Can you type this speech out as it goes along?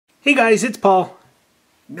Hey guys, it's Paul.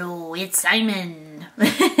 No, it's Simon.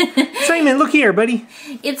 Simon, look here, buddy.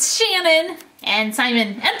 It's Shannon and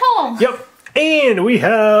Simon and Paul. Yep. And we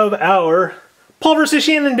have our Paul versus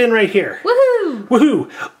Shannon bin right here. Woohoo!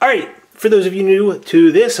 Woohoo! All right, for those of you new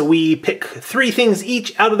to this, we pick 3 things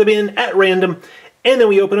each out of the bin at random, and then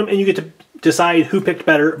we open them, and you get to decide who picked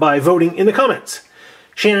better by voting in the comments.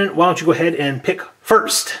 Shannon, why don't you go ahead and pick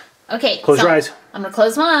first? Okay. Close your eyes. I'm going to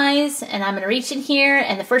close my eyes, and I'm going to reach in here,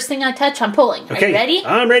 and the first thing I touch, I'm pulling. Okay. Are you ready?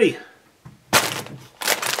 I'm ready.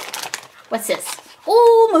 What's this?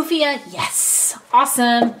 Oh, Moofia. Yes.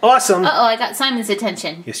 Awesome. Awesome. Uh-oh, I got Simon's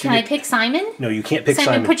attention. Yes, you Can I did. pick Simon? No, you can't pick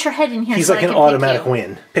Simon. Simon, put your head in here. He's so like I an can automatic pick you.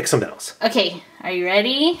 win. Pick something else. Okay. Are you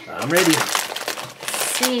ready? I'm ready.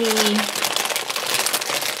 Let's see.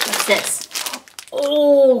 What's this?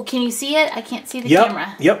 Oh, can you see it? I can't see the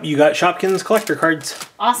camera. Yep, you got Shopkins collector cards.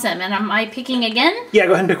 Awesome. And am I picking again? Yeah,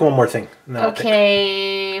 go ahead and pick one more thing. And then I'll pick.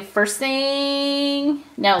 Okay, first thing.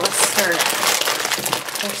 No, let's start it.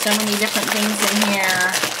 There's so many different things in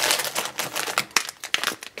here.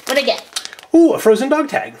 What'd I get? Ooh, a frozen dog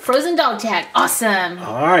tag. Frozen dog tag. Awesome.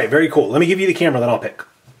 All right, very cool. Let me give you the camera, then I'll pick.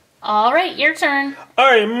 All right, your turn.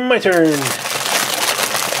 All right, my turn.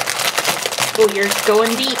 Oh, you're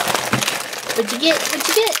going deep. What'd you get? What'd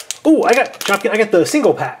you get? Ooh, I got Shopkins. I got the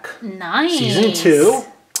single pack. Nice. Season 2.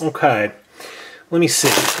 Okay. Let me see.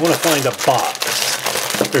 I want to find a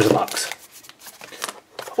box. There's a box.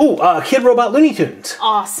 Ooh, Kid Robot Looney Tunes.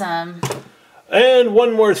 Awesome. And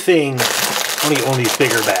one more thing. Let me get one of these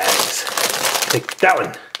bigger bags. Take that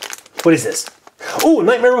one. What is this? Ooh,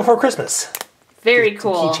 Nightmare Before Christmas. Very It's a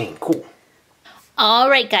cool. keychain. Cool. All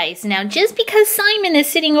right, guys. Now, just because Simon is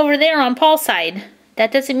sitting over there on Paul's side,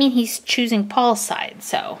 that doesn't mean he's choosing Paul's side.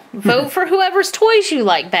 So, vote for whoever's toys you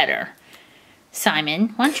like better.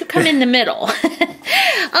 Simon, why don't you come in the middle?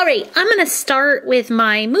 All right, I'm going to start with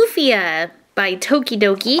my Moofia by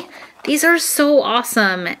Tokidoki. These are so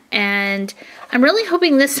awesome, and I'm really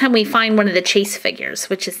hoping this time we find one of the chase figures,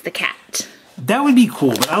 which is the cat. That would be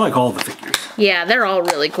cool, but I like all the figures. Yeah, they're all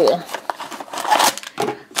really cool.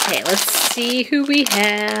 Okay, let's see who we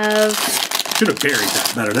have. Should have buried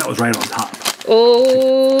that better. That was right on top.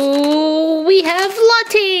 Oh, we have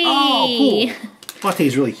Latte. Oh, cool. Latte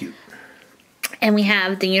is really cute. And we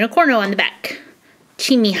have the unicorno on the back.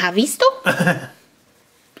 Chimi ha visto?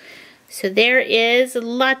 So there is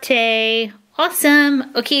Latte.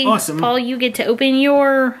 Awesome. Okay, Awesome. Paul, you get to open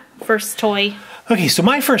your first toy. Okay, so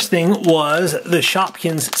my first thing was the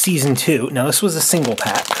Shopkins Season 2. Now, this was a single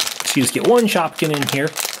pack. So you just get one Shopkin in here.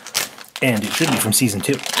 And it should be from Season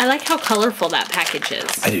 2. I like how colorful that package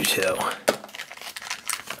is. I do too.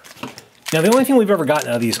 Now, the only thing we've ever gotten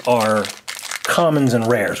out of these are commons and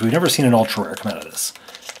rares. We've never seen an ultra rare come out of this.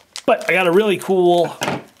 But I got a really cool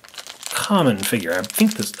common figure. I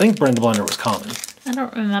think Brenda Blender was common. I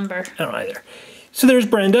don't remember. I don't either. So there's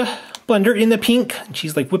Brenda Blender in the pink. And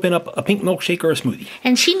she's like whipping up a pink milkshake or a smoothie.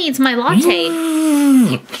 And she needs my latte.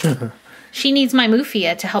 She needs my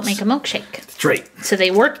Moofia to help make a milkshake. That's right. So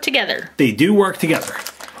they work together. They do work together.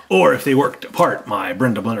 Or if they worked apart, my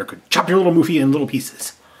Brenda Blender could chop your little Moofia in little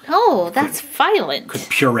pieces. Oh, that's violent. Could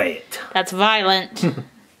puree it. That's violent.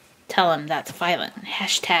 Tell him that's violent.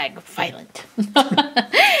 Hashtag violent.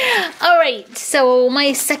 All right, so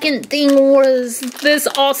my second thing was this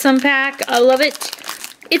awesome pack. I love it.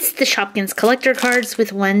 It's the Shopkins collector cards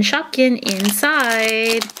with one Shopkin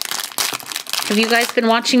inside. Have you guys been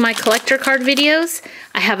watching my collector card videos?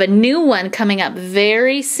 I have a new one coming up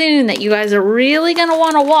very soon that you guys are really going to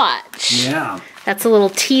want to watch. Yeah. That's a little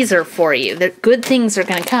teaser for you. The good things are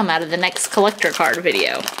going to come out of the next collector card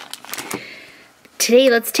video. Today,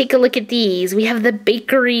 let's take a look at these. We have the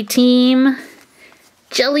bakery team.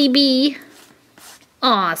 Jelly Bee.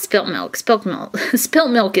 Aw, spilt milk. Spilt milk. Spilt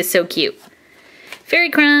milk is so cute. Fairy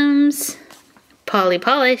Crumbs. Polly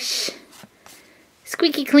Polish.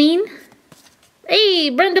 Squeaky Clean. Hey,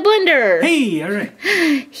 Brenda Blender. Hey, all right.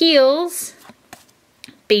 Heels.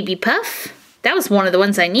 Baby Puff. That was one of the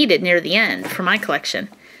ones I needed near the end for my collection.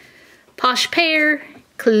 Posh Pear,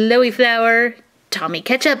 Chloe Flower, Tommy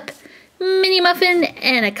Ketchup, Mini Muffin,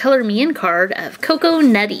 and a Color Me In card of Coco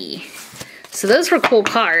Nutty. So those were cool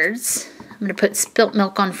cards. I'm going to put spilt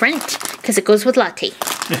milk on front because it goes with latte.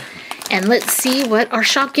 And let's see what our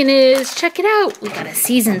Shopkin is. Check it out. We got a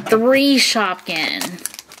Season 3 Shopkin.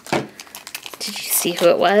 Did you see who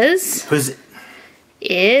it was? Who's it?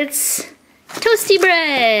 It's Toasty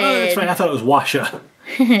Bread. Oh, that's right. I thought it was Washa.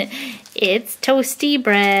 It's Toasty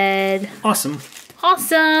Bread. Awesome.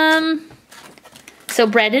 Awesome. So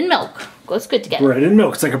bread and milk goes good together. Bread and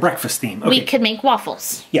milk. It's like a breakfast theme. Okay. We could make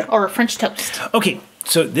waffles. Yeah. Or French toast. Okay,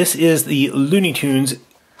 so this is the Looney Tunes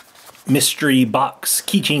mystery box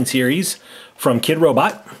keychain series from Kid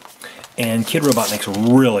Robot. And Kid Robot makes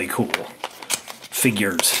really cool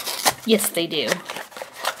figures. Yes, they do.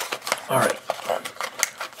 All right.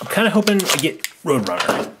 I'm kind of hoping I get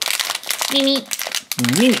Roadrunner. Mimi.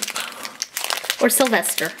 Mimi. Or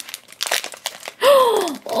Sylvester.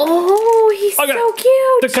 Oh, he's so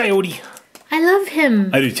cute. The coyote. I love him.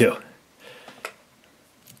 I do too.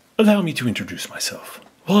 Allow me to introduce myself.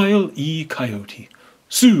 Wile E. Coyote.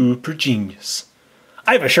 Super genius.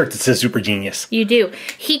 I have a shirt that says Super Genius. You do.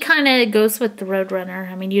 He kind of goes with the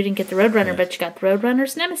Roadrunner. I mean, you didn't get the Roadrunner, but you got the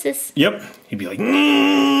Roadrunner's nemesis. Yep. He'd be like,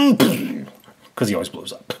 because he always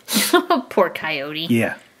blows up. Poor Coyote.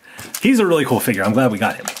 Yeah. He's a really cool figure. I'm glad we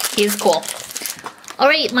got him. He's cool. All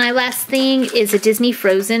right, my last thing is a Disney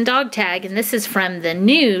Frozen dog tag, and this is from the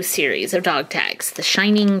new series of dog tags, the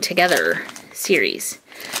Shining Together series.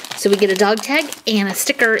 So we get a dog tag and a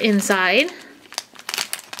sticker inside.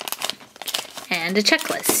 And a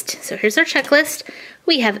checklist. So here's our checklist.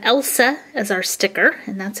 We have Elsa as our sticker,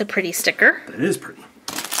 and that's a pretty sticker. It is pretty.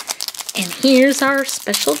 And here's our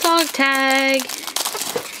special dog tag.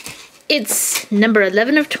 It's number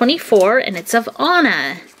 11 of 24, and it's of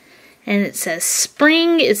Anna. And it says,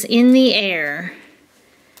 "Spring is in the air."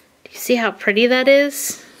 Do you see how pretty that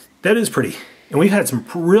is? That is pretty. And we've had some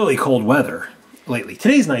really cold weather lately.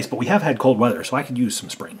 Today's nice, but we have had cold weather, so I could use some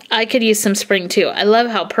spring. I could use some spring too. I love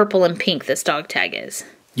how purple and pink this dog tag is.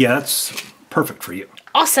 Yeah, that's perfect for you.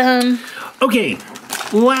 Awesome. Okay,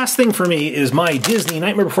 last thing for me is my Disney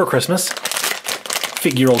Nightmare Before Christmas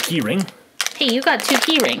figural keyring. Hey, you got 2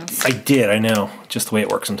 key rings. I did, I know. Just the way it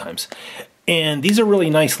works sometimes. And these are really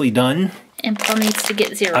nicely done. And Paul needs to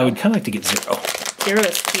get 0. I would kind of like to get 0. 0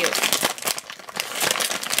 is cute.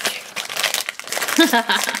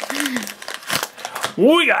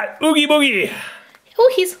 We got Oogie Boogie.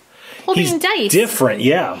 Oh, he's holding dice. He's different,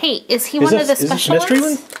 yeah. Hey, is he one of the special mystery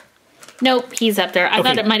ones? One? Nope, he's up there. I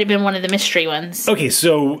thought it might have been one of the mystery ones. Okay,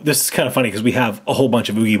 so this is kind of funny because we have a whole bunch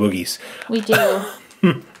of Oogie Boogies. We do.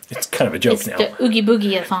 It's kind of a joke now. It's the Oogie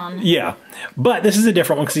Boogie-a-thon. Yeah, but this is a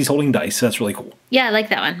different one because he's holding dice, so that's really cool. Yeah, I like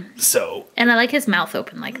that one. So. And I like his mouth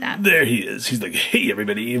open like that. There he is. He's like, "Hey,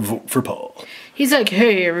 everybody, vote for Paul." He's like,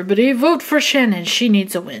 "Hey, everybody, vote for Shannon. She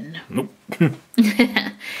needs a win." Nope.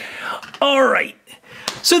 All right.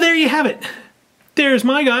 So there you have it. There's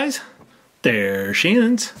my guys. There's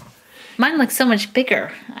Shannon's. Mine looks so much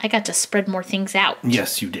bigger. I got to spread more things out.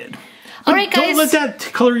 Yes, you did. All right, guys. Don't let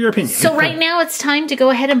that color your opinion. So right now it's time to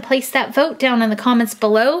go ahead and place that vote down in the comments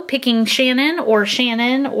below, picking Shannon or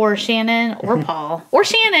Shannon or Shannon or Paul or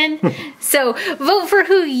Shannon. So vote for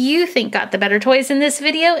who you think got the better toys in this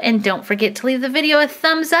video, and don't forget to leave the video a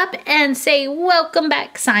thumbs up and say welcome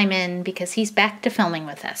back, Simon, because he's back to filming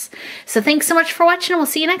with us. So thanks so much for watching, and we'll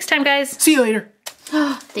see you next time, guys. See you later.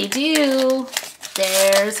 They do.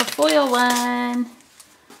 There's a foil one.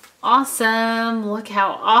 Awesome. Look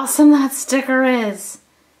how awesome that sticker is.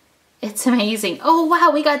 It's amazing. Oh,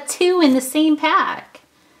 wow. We got 2 in the same pack.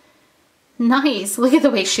 Nice. Look at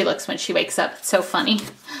the way she looks when she wakes up. It's so funny.